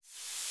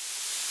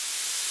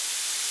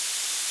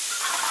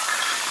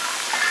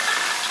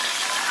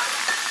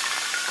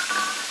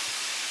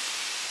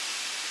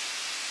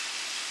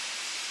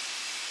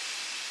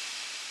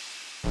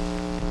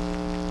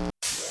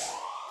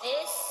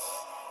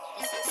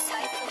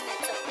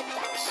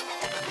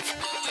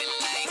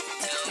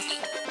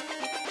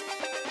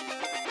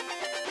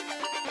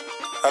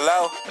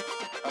Hello?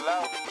 Hello?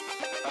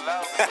 Hello?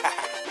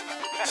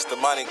 It's the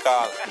money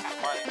calling.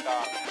 Money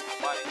calling.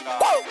 Money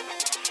calling.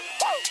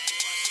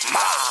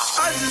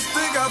 I just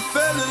think I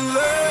fell in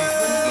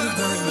love.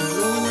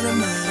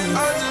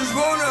 I just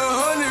want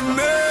 100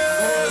 mil.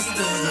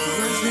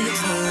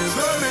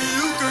 Tell me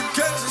you could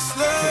catch a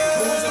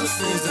slug.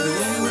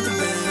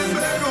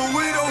 Nigga,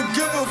 we don't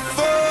give a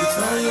fuck.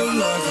 Try your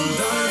luck, I'm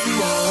dying if you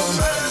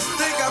want. I just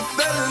think I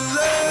fell in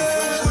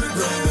love.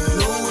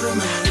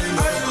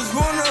 I just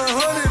want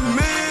 100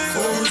 mil.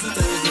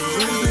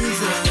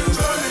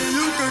 Tell me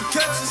you could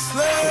catch a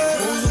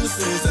slug.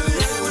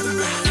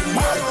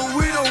 Nigga,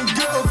 we don't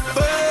give a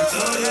fuck.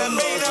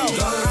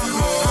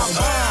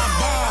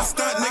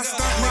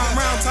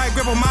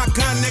 Grip on my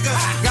gun, nigga.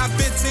 Got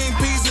 15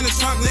 P's in the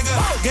trunk, nigga.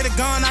 Get a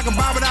gun, I can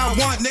buy what I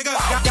want, nigga.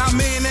 Got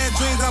millionaire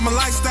dreams, I'm a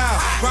lifestyle.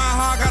 Grind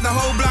hard, got the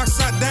whole block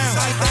shut down.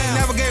 I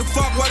ain't never gave a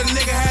fuck what a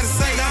nigga had to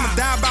say. I'ma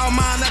die about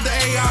mine at the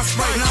AR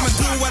spray. And I'ma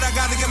do what I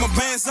got to get my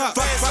bands up.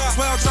 Fuck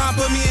 12 trying to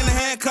put me in the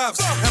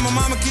handcuffs. And my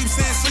mama keeps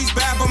saying streets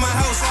bad for my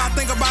health. So I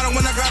think about it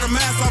when I got a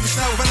mask off the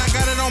shelf. When I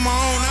got it on my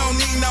own, I don't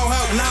need no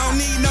help. And I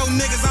don't need no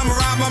niggas, I'ma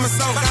ride by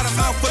myself. Got a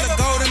mouth full of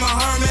gold in my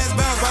Hermes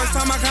belt. First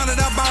time I counted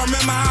up, I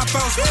remember how I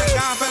felt.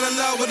 God fell in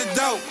love with the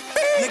dope.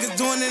 Niggas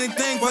doing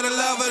anything for the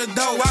love of the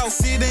dope. I can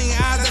see it in your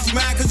eyes that you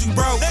mad cause you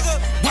broke.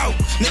 Whoa,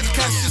 niggas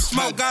catch your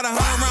smoke. Got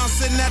 100 rounds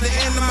sitting at the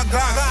end of my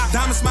Glock.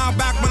 Diamond smile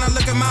back when I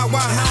look at my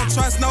watch. I don't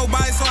trust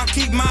nobody, so I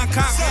keep my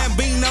cock. Can't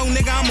be no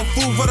nigga, I'm a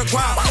fool for the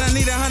guap. And I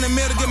need 100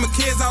 mil to get my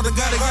kids out the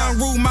gutter.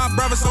 Young Rue, my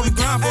brother, so we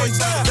grind for each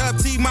other.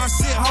 Dub T, my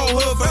shit, whole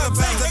hood for the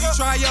pants. If you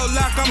try your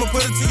luck, I'ma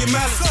put it to your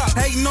mouth.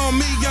 Hating on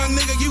me, young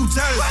nigga, you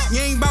jealous.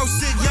 You ain't bout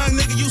shit, young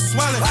nigga, you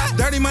swelling.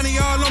 Dirty money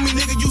all on me,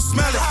 nigga, you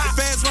smell it. The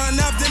fans run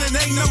up, then it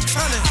ain't no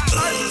telling.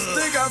 I just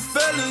think I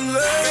fell in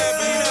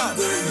love.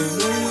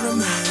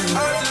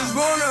 I just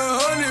want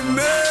 100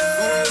 mil.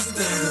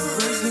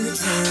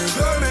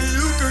 Tell me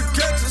you could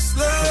catch a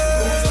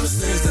slug.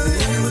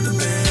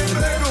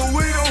 Nigga,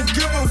 we don't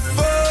give a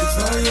fuck.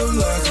 Try your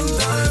luck, I'm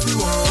dying if you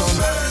want.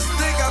 I just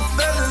think I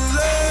fell in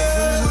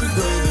love.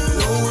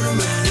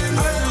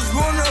 I just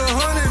want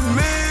 100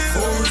 mil.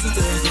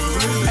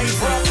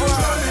 Tell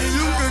me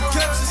you could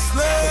catch a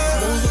slug.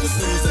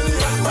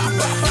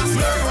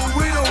 Nigga,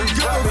 we don't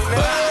give a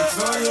fuck.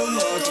 Try your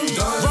luck, I'm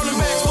dying. Rolling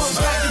back, pulling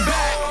back to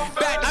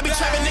back. I be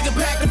trapping, nigga,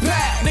 back to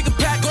back. Nigga,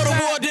 back, go to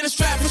war, then it's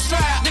strap for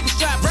strap. Nigga,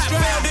 strap,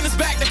 fail, then it's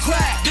back to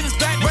crack. Then it's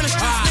back, running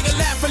streets, nigga,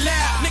 laugh for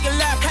laugh. Nigga,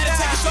 laugh, had to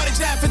take a shorty,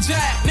 jab for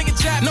jab. Nigga,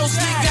 jab, no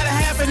sleep, got a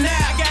half a nap.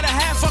 I got a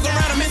half, fuck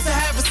around, I miss a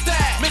half a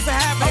stack. Miss a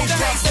half a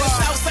stack. Say the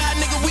south side,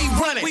 nigga, we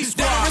run it.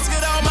 Don't risk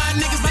it, all my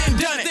niggas then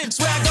done it.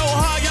 Swear I go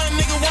hard, young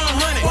nigga,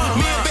 100.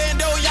 Me and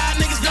Bando, y'all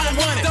niggas don't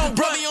want it.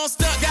 Brody on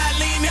stuck, got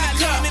lean in the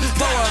cup.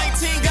 Got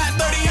 19, got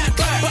 30 in the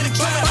cut. But the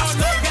trap all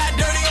stuck, got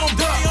dirty on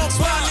buck.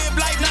 So I live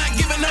life not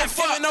giving no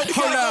fuck.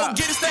 Hold up,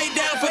 get it, stay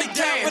down for the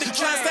cash.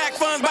 Try to stack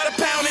funds by the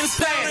pound in the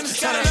stand.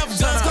 Got enough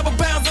guns, couple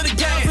pounds for the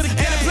game. And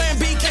the plan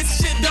B case the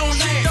shit don't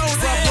land.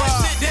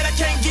 Shit that I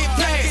can't get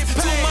paid.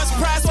 Too much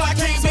pride, so I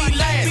can't be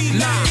last.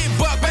 Get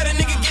buck, better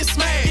nigga get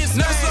smashed.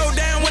 Never slow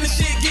down when the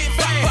shit get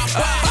fast.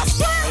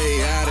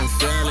 Hey, I done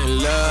fell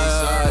in love.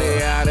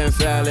 Sorry, I done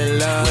fell in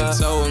love. With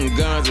toting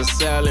guns and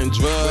selling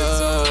drugs.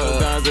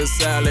 Guns and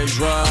selling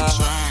drugs.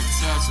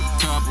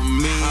 I'm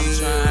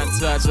trying to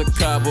touch a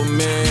couple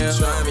mil.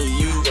 Try me,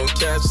 you gon'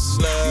 catch a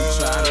slug.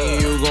 Try me,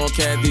 you gon'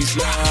 catch these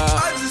slugs.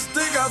 I just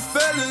think I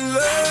fell in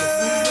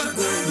love.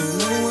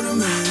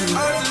 I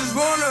just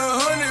want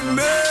 100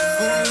 mil.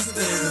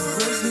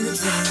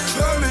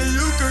 Tell me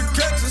you could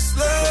catch a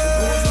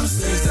slug.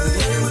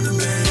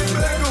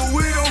 Nigga,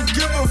 we don't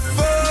give a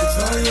fuck.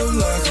 Try your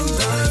luck, I'm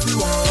dying if you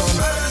want.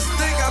 I just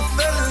think I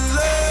fell in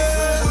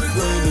love.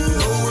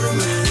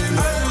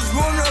 I just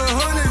want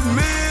 100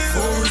 mil.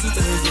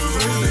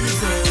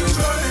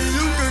 Tell me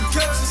you could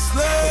catch a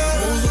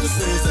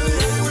slug.